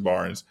gave Harrison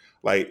Barnes,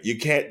 you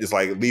can't just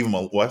leave him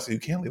alone. Well, you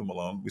can't leave him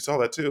alone. We saw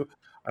that too.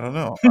 I don't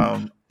know.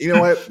 You know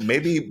what?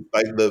 Maybe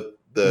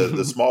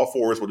the small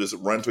forwards will just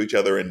run to each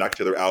other and knock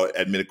each other out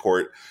at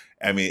midcourt.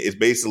 I mean, it's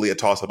basically a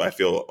toss-up, I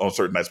feel, on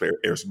certain nights for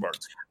Harrison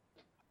Barnes.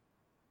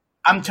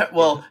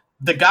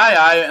 The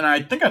guy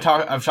I think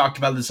I've talked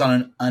about this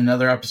on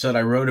another episode.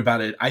 I wrote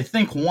about it. I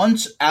think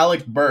once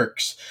Alec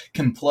Burks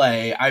can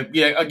play,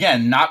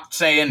 again, not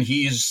saying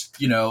he's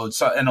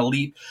an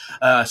elite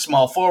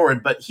small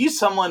forward, but he's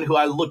someone who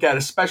I look at,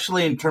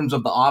 especially in terms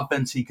of the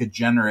offense he could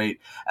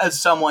generate, as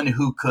someone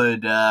who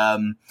could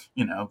kind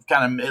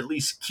of at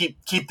least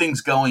keep things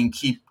going,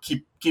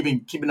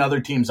 keeping other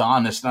teams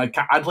honest. And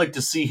I'd like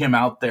to see him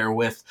out there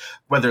with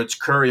whether it's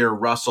Curry or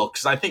Russell,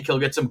 because I think he'll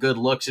get some good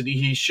looks, and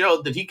he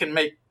showed that he can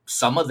make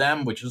some of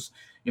them, which is,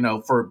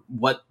 for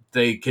what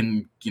they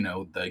can,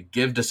 they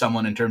give to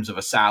someone in terms of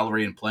a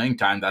salary and playing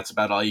time, that's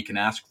about all you can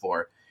ask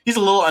for. He's a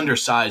little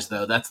undersized,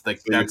 though. That's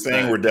you're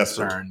saying we're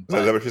desperate. Is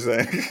that what you're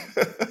saying?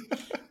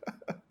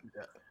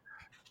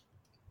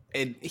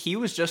 And he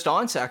was just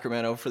on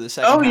Sacramento for the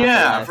second. Oh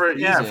yeah, I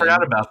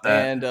forgot about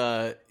that. And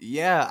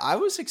I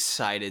was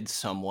excited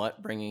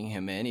somewhat bringing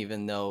him in,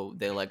 even though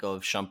they let go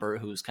of Shumpert,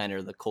 who's kind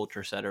of the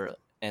culture setter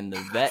and the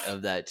vet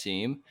of that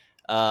team.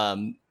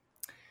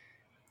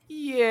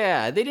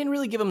 They didn't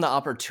really give him the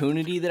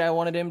opportunity that I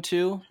wanted him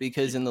to,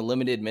 because in the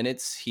limited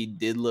minutes he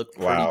did look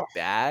pretty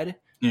bad.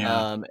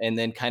 Yeah. And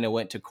then kind of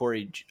went to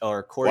Corey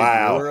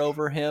Brewer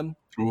over him.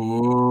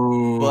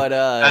 Ooh, but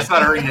that's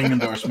not a ringing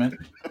endorsement.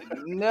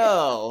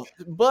 No,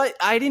 but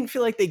I didn't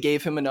feel like they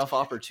gave him enough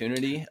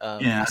opportunity.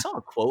 I saw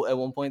a quote at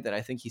one point that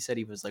I think he said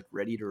he was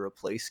ready to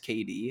replace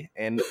KD,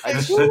 and I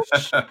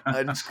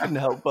just couldn't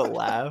help but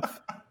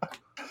laugh.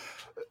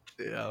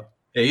 Yeah,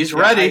 he's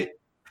ready.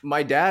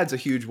 My dad's a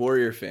huge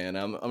Warrior fan.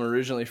 I'm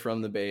originally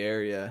from the Bay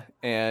Area,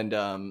 and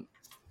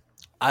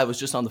I was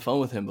just on the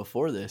phone with him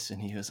before this,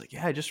 and he was like,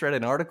 "Yeah, I just read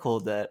an article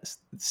that's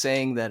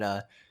saying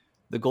that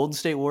the Golden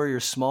State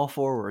Warriors small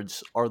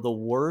forwards are the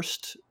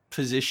worst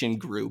position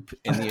group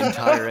in the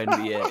entire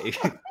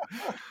NBA."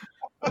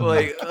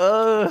 Like,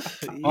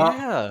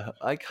 yeah,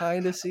 I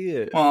kind of see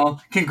it.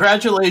 Well,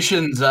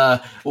 congratulations,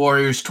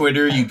 Warriors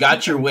Twitter. You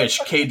got your wish.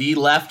 KD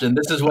left, and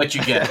this is what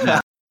you get now.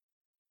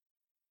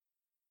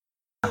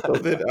 So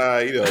then,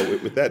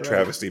 with that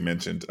travesty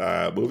mentioned,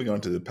 moving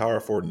on to the power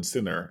forward and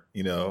center,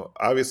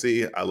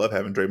 obviously I love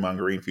having Draymond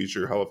Green,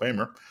 future Hall of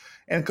Famer,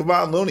 and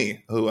Kevon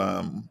Looney, who,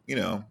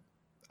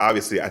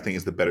 obviously I think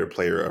is the better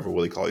player over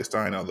Willie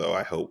Cauley-Stein, although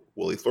I hope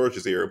Willie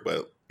flourishes here,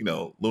 but,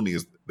 Looney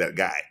is that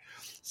guy.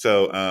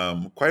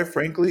 So, quite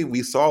frankly,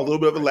 we saw a little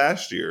bit of it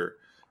last year,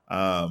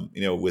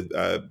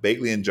 with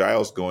Bagley and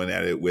Giles going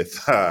at it with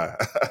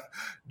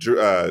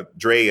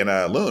Dre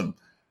and Loon.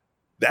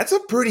 That's a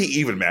pretty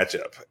even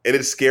matchup. And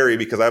it's scary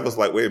because I was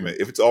like, wait a minute,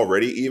 if it's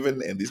already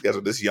even and these guys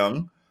are this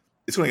young,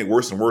 it's going to get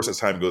worse and worse as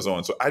time goes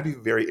on. So I'd be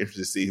very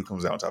interested to see who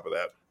comes out on top of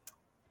that.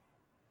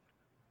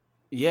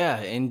 Yeah,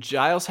 and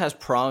Giles has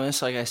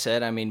promise, like I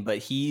said. But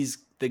he's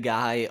the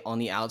guy on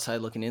the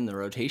outside looking in the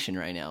rotation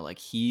right now. Like,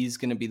 he's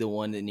going to be the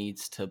one that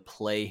needs to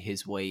play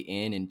his way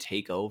in and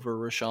take over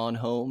Richaun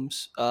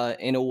Holmes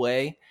in a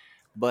way.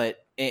 But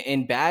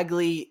in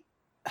Bagley,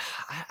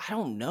 I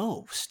don't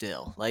know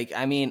still.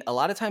 A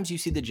lot of times you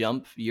see the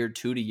jump year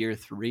 2 to year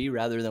 3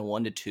 rather than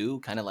 1 to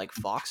 2, kind of like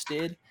Fox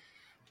did.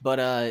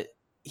 But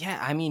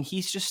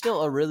he's just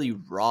still a really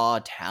raw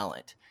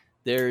talent.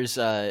 There's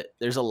a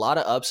lot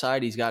of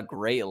upside. He's got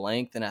great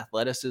length and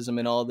athleticism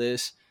and all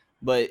this,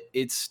 but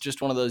it's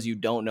just one of those you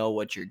don't know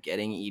what you're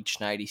getting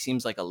each night. He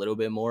seems like a little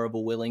bit more of a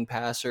willing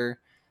passer,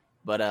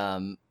 but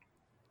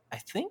I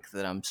think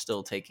that I'm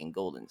still taking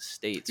Golden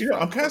State.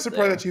 I'm kind of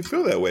surprised that you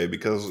feel that way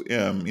because,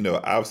 I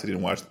obviously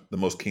didn't watch the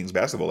most Kings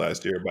basketball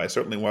last year, but I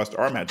certainly watched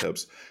our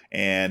matchups.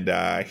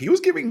 And he was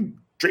giving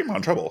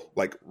Draymond trouble,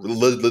 like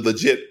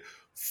legit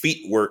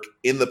feet work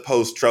in the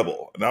post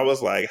trouble. And I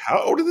was like,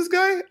 how old is this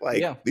guy?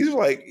 These are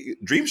like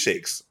dream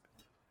shakes.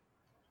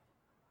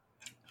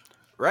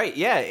 Right,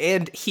 yeah,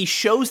 and he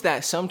shows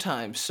that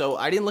sometimes. So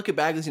I didn't look at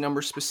Bagley's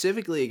numbers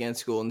specifically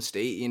against Golden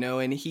State,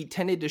 and he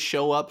tended to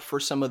show up for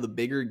some of the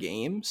bigger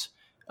games.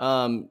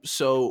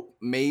 So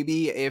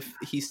maybe if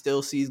he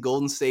still sees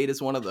Golden State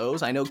as one of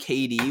those, I know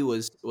KD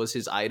was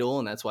his idol,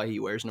 and that's why he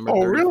wears number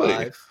 35.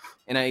 Really?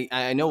 And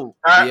I know,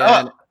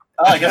 I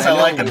guess I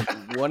like him.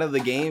 One of the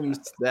games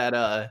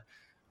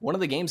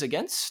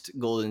against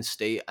Golden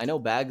State, I know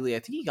Bagley, I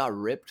think he got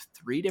ripped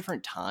 3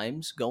 different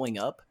times going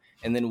up.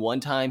 And then one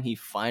time he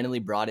finally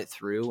brought it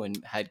through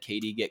and had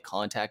KD get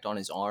contact on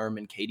his arm,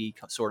 and KD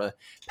sort of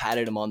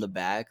patted him on the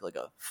back like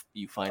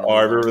you finally. Oh,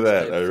 I remember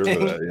that.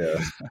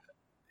 Yeah.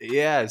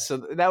 Yeah. So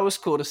that was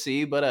cool to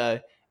see,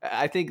 but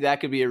I think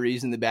that could be a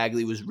reason that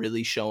Bagley was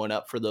really showing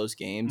up for those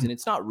games. And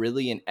it's not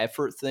really an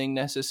effort thing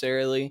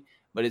necessarily,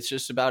 but it's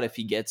just about if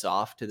he gets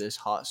off to this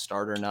hot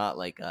start or not.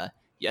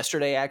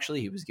 Yesterday,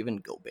 actually, he was giving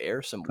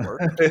Gobert some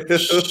work. Wait.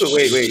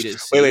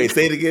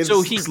 Say it again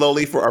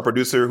slowly for our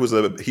producer who's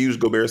a huge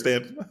Gobert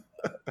stan.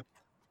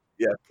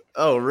 Yeah.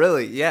 Oh,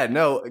 really? Yeah,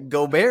 no.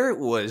 Gobert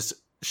was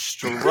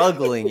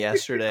struggling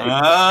yesterday. And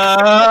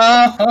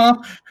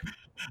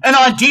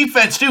on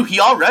defense, too, he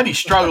already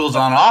struggles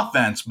on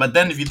offense. But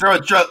then if you throw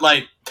it we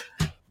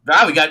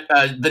got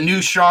the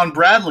new Sean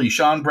Bradley.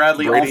 Sean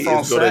Bradley Brady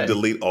all is going to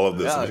delete all of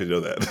this. Yeah. You should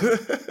know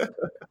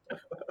that.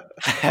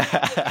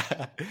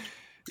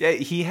 Yeah,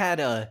 he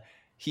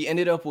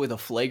ended up with a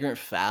flagrant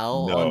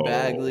foul on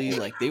Bagley.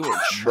 They were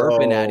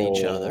chirping at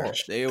each other.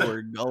 They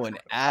were going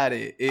at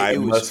it. It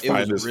was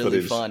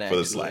really fun,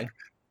 actually.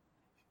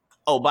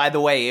 Oh, by the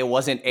way, it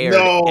wasn't aired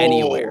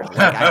anywhere.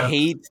 I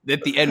hate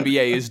that the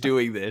NBA is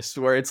doing this,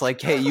 where it's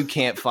like, hey, you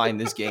can't find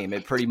this game.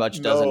 It pretty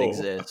much doesn't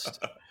exist.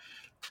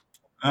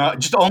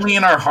 Just only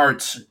in our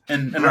hearts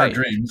and in our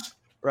dreams.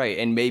 Right,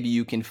 and maybe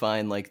you can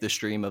find the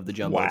stream of the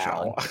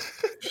Jumbotron.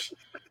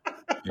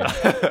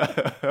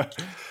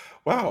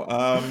 Wow.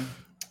 Wow.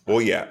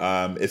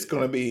 It's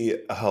going to be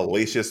a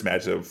hellacious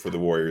matchup for the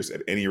Warriors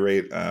at any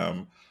rate.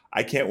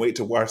 I can't wait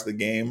to watch the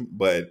game,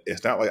 but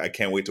it's not like I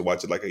can't wait to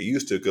watch it like I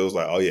used to because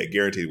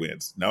guaranteed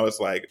wins. Now it's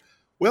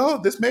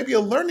this may be a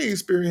learning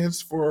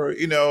experience for,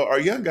 our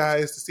young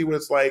guys to see what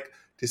it's like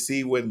to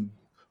see when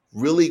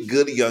really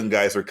good young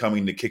guys are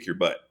coming to kick your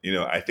butt.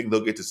 I think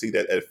they'll get to see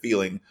that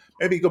feeling.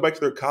 Maybe go back to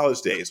their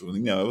college days when,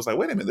 it was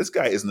wait a minute, this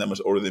guy isn't that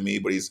much older than me,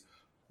 but he's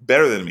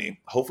better than me.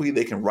 Hopefully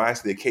they can rise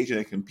to the occasion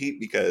and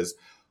compete because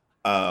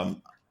I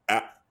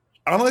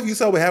don't know if you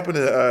saw what happened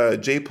to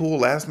Jay Poole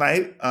last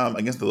night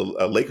against the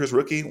Lakers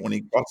rookie when he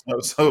crossed him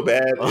up so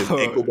bad, his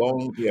ankle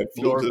bone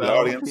flew to the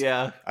audience.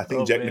 Yeah. I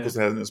think Jack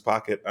Nicholson has it in his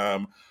pocket. I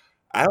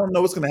don't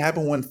know what's going to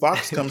happen when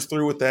Fox comes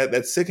through with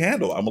that sick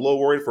handle. I'm a little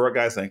worried for our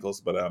guys' ankles,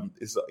 but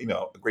it's a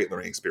great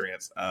learning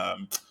experience. I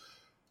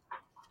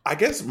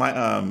guess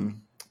my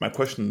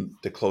question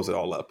to close it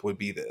all up would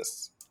be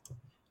this.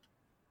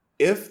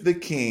 If the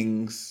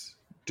Kings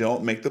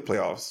don't make the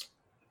playoffs,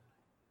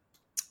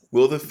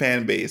 will the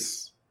fan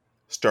base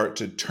start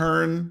to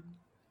turn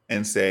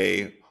and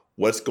say,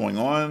 what's going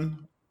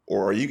on?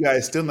 Or are you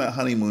guys still in that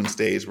honeymoon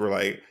stage where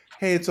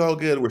hey, it's all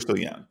good, we're still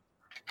young?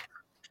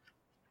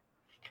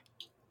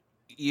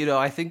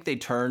 I think they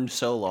turned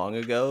so long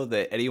ago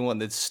that anyone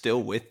that's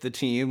still with the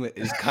team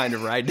is kind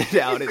of riding it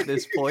out at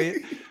this point.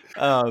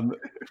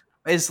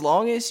 As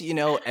long as,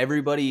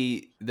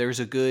 everybody, there's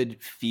a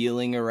good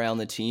feeling around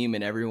the team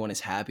and everyone is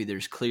happy,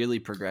 there's clearly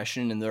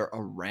progression and they're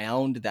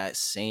around that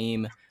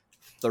same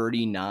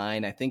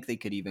 39. I think they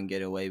could even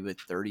get away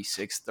with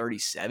 36,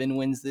 37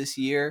 wins this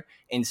year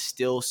and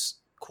still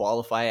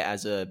qualify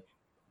as a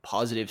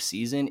positive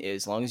season,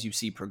 as long as you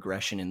see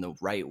progression in the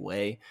right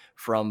way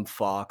from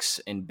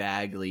Fox and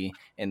Bagley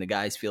and the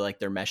guys feel like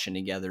they're meshing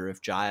together.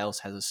 If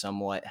Giles has a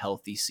somewhat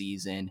healthy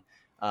season.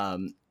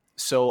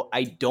 So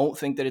I don't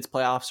think that it's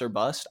playoffs or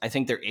bust. I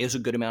think there is a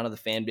good amount of the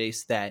fan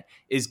base that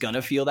is going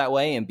to feel that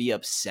way and be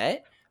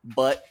upset.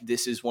 But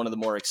this is one of the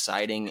more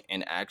exciting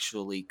and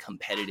actually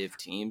competitive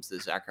teams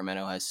that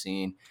Sacramento has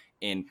seen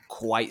in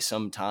quite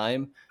some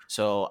time.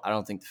 So I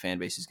don't think the fan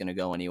base is going to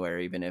go anywhere,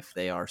 even if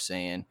they are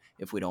saying,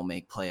 if we don't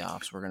make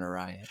playoffs, we're going to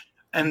riot.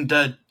 And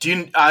I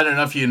don't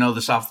know if you know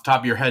this off the top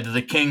of your head,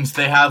 the Kings,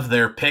 they have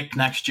their pick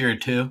next year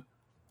too?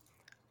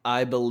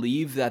 I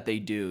believe that they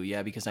do,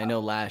 yeah, because I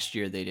know last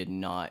year they did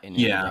not and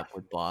ended up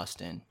with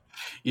Boston.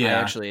 Yeah,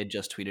 I actually had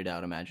just tweeted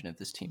out, imagine if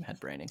this team had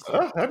Brandon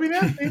Clarke. Oh, that'd be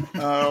nasty.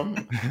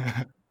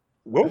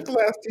 What was the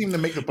last team to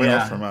make the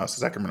playoffs from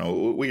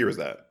Sacramento? What year was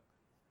that?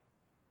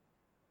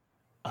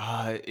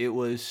 It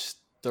was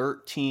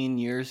 13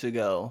 years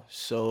ago,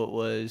 so it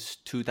was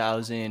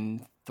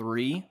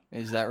 2003.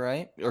 Is that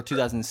right? Or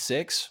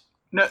 2006?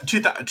 No,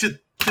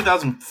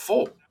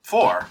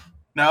 2004.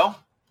 No?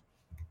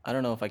 I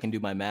don't know if I can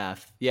do my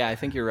math. Yeah, I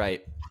think you're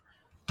right.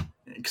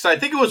 Because I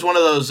think it was one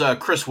of those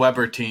Chris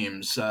Webber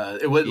teams.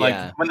 It was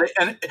when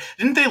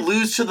didn't they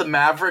lose to the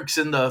Mavericks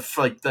in the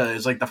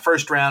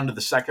first round of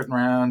the second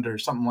round or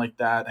something like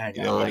that?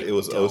 It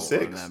was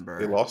 06.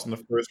 They lost in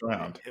the first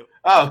round.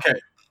 Oh, okay.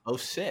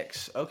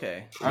 06.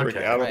 Okay. Rick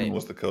Allen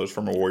was the coach,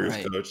 former Warriors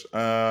coach.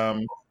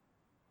 I'm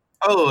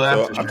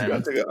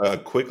taking a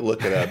quick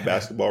look at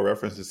Basketball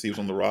Reference to see who's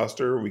on the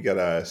roster. We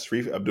got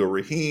Sharif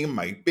Abdul-Rahim,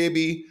 Mike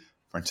Bibby,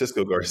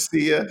 Francisco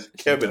Garcia,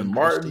 Kevin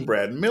Martin,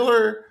 Brad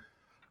Miller,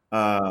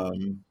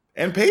 and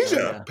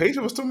Peja.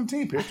 Peja was still on the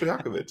team. Peja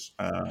Stojakovic,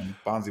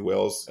 Bonzi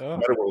Wells,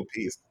 Metta World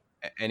Peace.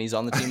 And he's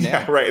on the team now.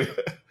 Yeah, right.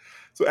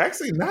 So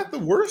actually not the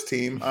worst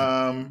team.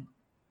 I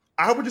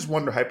would just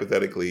wonder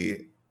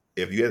hypothetically,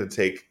 if you had to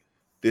take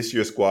this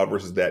year's squad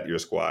versus that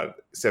year's squad,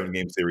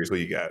 7-game series, who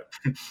you got?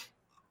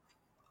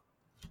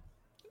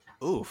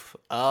 Oof.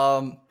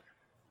 I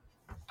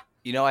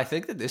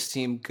think that this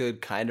team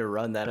could kind of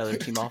run that other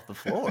team off the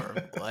floor.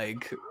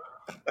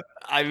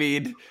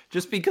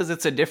 Just because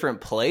it's a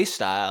different play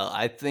style,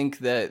 I think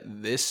that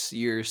this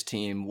year's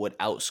team would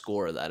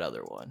outscore that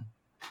other one.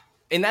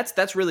 And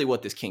that's really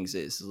what this Kings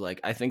is.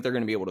 I think they're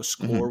going to be able to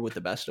score with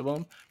the best of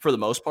them. For the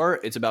most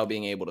part, it's about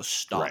being able to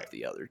stop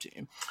the other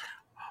team.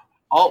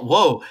 Oh,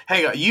 whoa.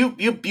 Hang on.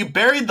 You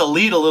buried the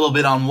lead a little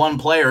bit on one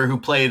player who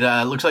played,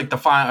 looks like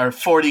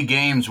 40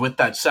 games with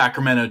that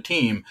Sacramento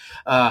team.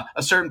 A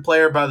certain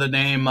player by the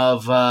name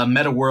of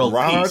Metta World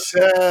Peace.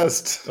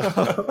 Chest.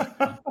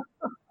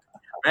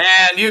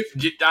 Man,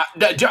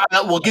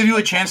 we'll give you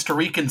a chance to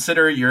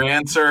reconsider your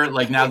answer.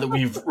 Now that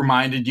we've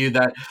reminded you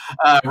that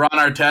Ron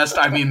Artest,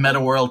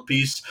 Metta World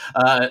Peace,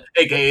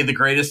 aka the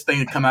greatest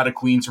thing to come out of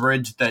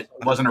Queensbridge that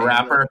wasn't a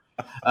rapper.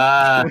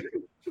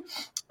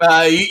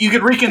 You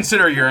could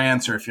reconsider your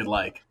answer if you'd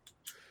like.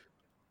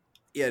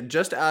 Yeah,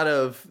 just out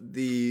of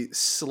the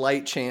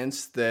slight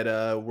chance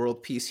that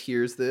World Peace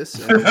hears this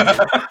and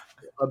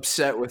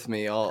upset with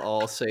me,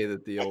 I'll say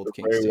that the old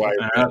Kings. Very wise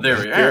man. There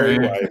we Very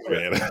wise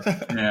man.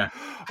 Yeah.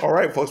 All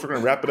right, folks, we're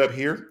going to wrap it up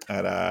here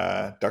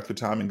at Dr.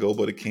 Tom and Go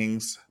the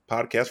Kings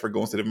podcast for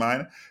Golden State of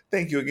Mind.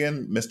 Thank you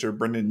again, Mr.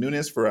 Brendan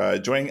Nunes, for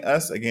joining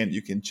us. Again,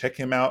 you can check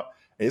him out.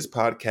 His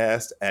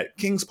podcast at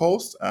King's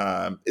Post.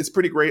 It's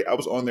pretty great. I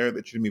was on there. They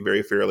treated me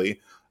very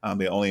fairly.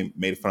 They only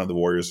made fun of the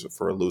Warriors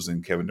for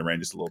losing Kevin Durant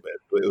just a little bit,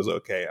 but it was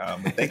okay.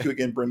 Thank you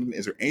again, Brendan.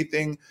 Is there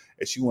anything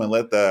that you want to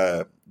let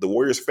the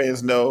Warriors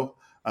fans know,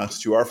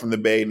 since you are from the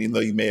Bay, and even though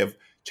you may have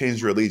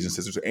changed your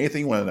allegiances, is there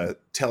anything you want to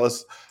tell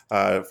us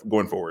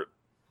going forward?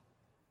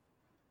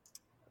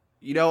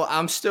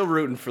 I'm still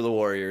rooting for the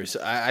Warriors.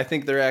 I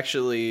think they're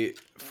actually,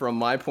 from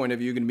my point of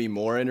view, going to be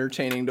more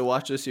entertaining to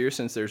watch this year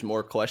since there's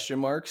more question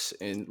marks.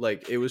 And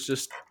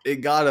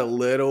it got a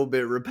little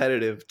bit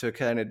repetitive to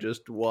kind of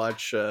just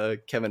watch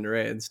Kevin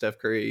Durant and Steph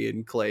Curry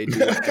and Clay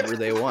do whatever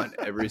they want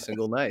every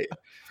single night.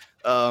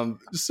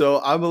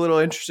 So I'm a little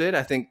interested.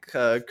 I think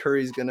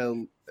Curry's going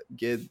to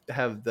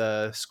have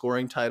the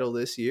scoring title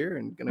this year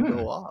and going to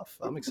go off.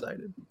 I'm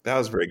excited. That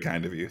was very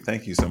kind of you.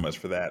 Thank you so much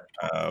for that.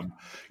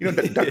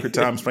 Dr.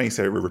 Tom's funny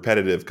said we're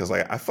repetitive because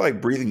I feel like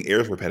breathing air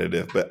is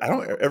repetitive, but I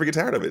don't ever get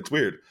tired of it. It's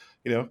weird,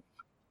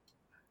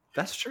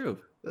 That's true.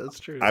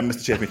 I missed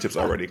the championships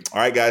already.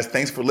 All right, guys.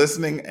 Thanks for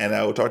listening, and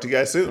I will talk to you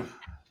guys soon.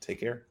 Take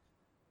care.